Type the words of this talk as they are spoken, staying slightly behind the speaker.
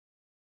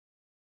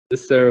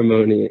This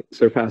ceremony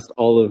surpassed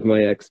all of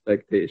my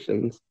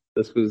expectations.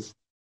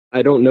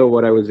 I don't know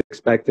what I was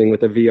expecting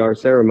with a VR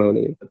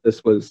ceremony, but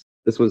this was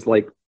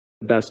like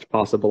the best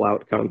possible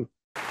outcome.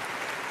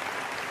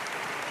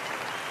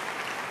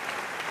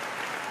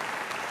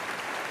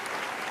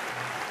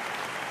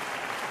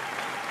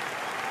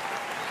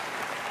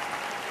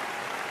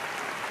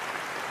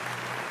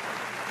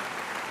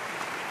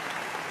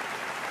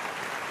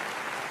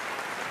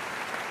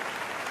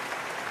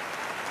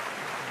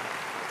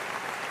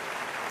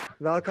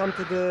 Welcome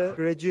to the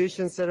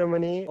graduation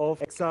ceremony of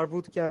XR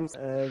Bootcamp's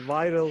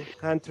viral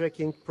hand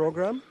tracking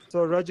program.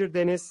 So Roger,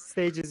 Dennis,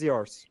 stage is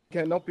yours.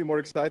 Cannot be more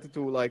excited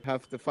to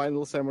have the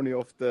final ceremony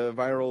of the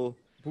viral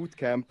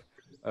bootcamp.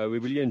 We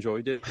really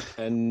enjoyed it,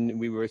 and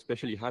we were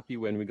especially happy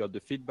when we got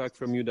the feedback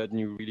from you that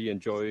you really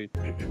enjoyed.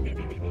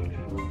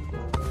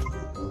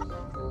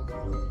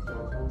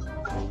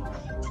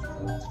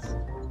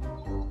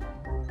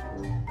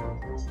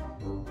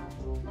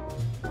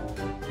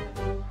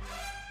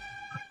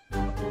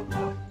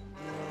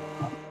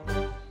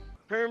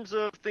 In terms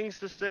of things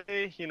to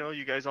say,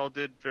 you guys all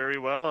did very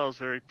well. I was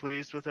very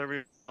pleased with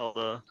all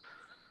the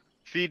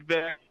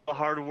feedback, the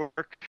hard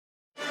work.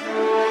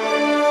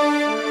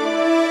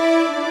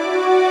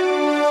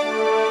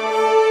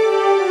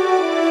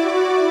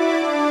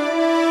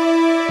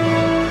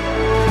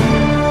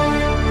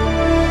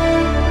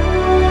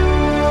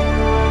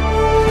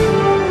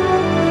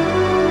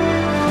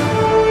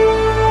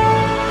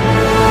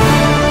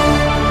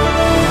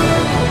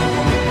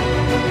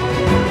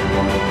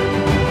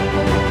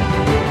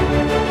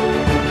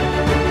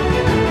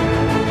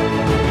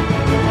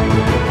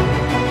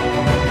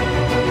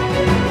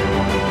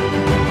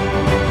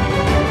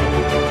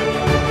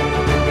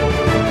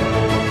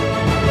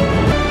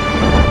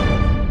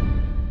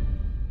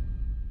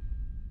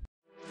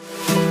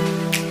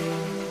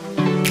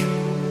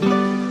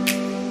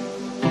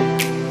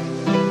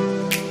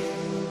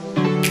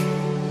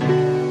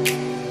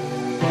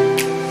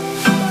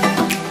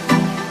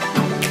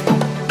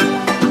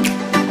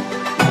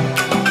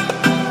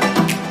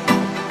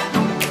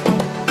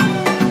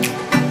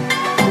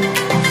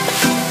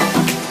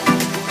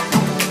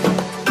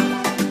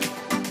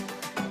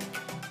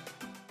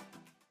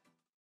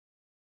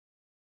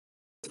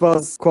 It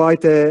was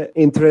quite an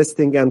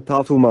interesting and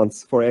tough 2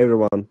 months for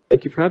everyone.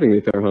 Thank you for having me,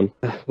 Farhan.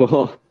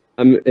 Well,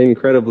 I'm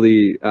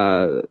incredibly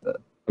I'm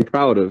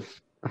proud of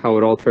how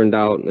it all turned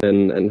out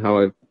and how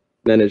I've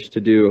managed to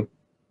do.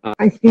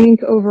 I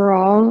think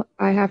overall,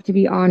 I have to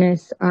be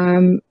honest,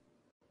 I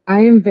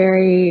am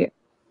very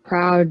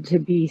proud to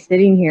be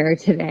sitting here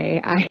today.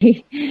 I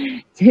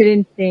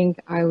didn't think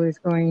I was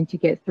going to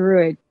get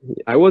through it.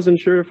 I wasn't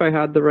sure if I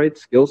had the right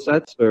skill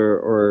sets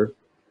or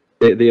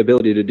the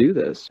ability to do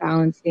this.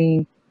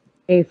 Balancing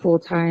a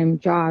full-time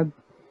job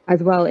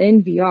as well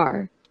in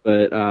VR.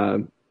 But,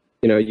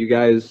 you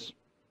guys,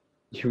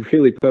 you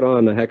really put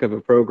on a heck of a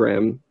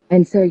program.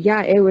 And so,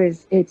 yeah, it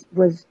was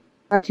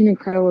such an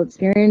incredible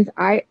experience.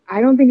 I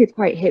don't think it's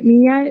quite hit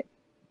me yet.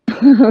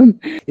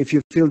 If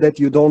you feel that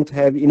you don't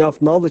have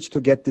enough knowledge to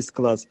get this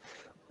class,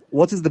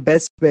 what is the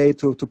best way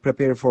to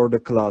prepare for the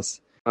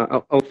class?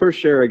 I'll first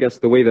share, I guess,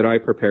 the way that I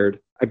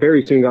prepared. I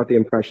very soon got the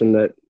impression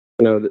that,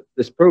 that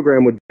this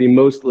program would be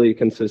mostly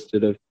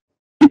consisted of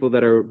people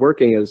that are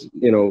working as,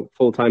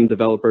 full-time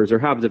developers or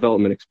have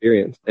development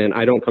experience. And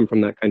I don't come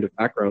from that kind of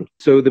background.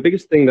 So the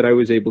biggest thing that I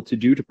was able to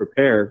do to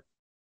prepare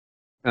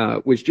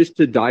was just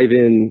to dive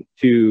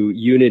into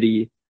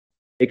Unity,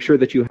 make sure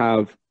that you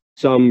have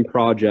some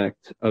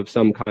project of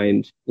some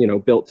kind,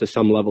 built to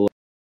some level